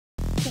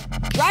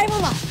Drive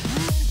them up.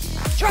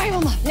 Drive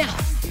them up. Now,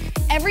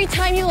 every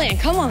time you land,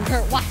 come on,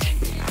 Kurt, watch.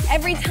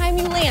 Every time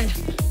you land,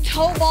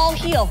 toe ball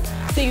heel.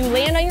 So you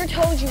land on your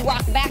toes, you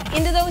rock back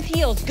into those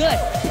heels. Good.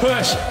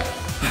 Push.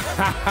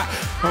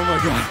 Oh my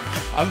God.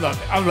 I love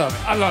it. I love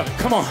it. I love it.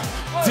 Come on.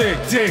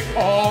 Dig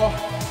all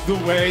the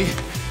way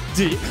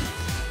deep.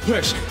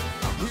 Push.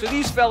 So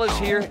these fellas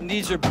here,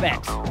 knees are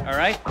bent, all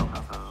right?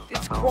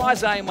 It's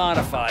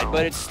quasi-modified,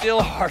 but it's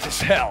still hard as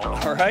hell,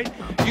 all right?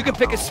 You can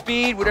pick a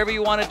speed, whatever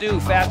you want to do,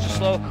 fast or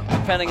slow,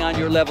 depending on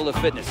your level of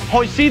fitness.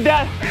 Oh, you see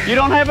that? You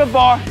don't have a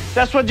bar.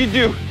 That's what you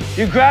do.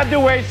 You grab the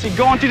weights, you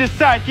go onto the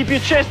side, keep your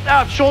chest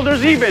up,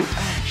 shoulders even.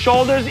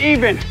 Shoulders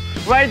even.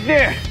 Right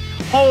there.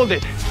 Hold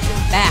it.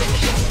 Back.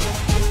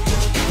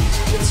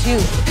 2,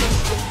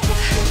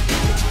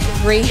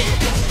 3.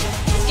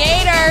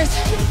 Skaters.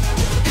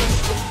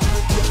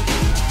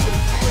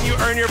 You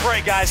earn your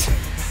break, guys.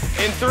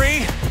 In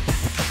 3,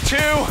 2,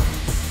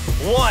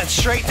 1.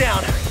 Straight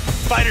down.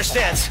 Fighter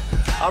stance.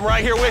 I'm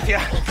right here with you.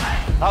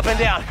 Up and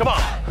down. Come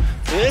on.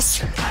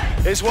 This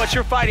is what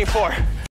you're fighting for.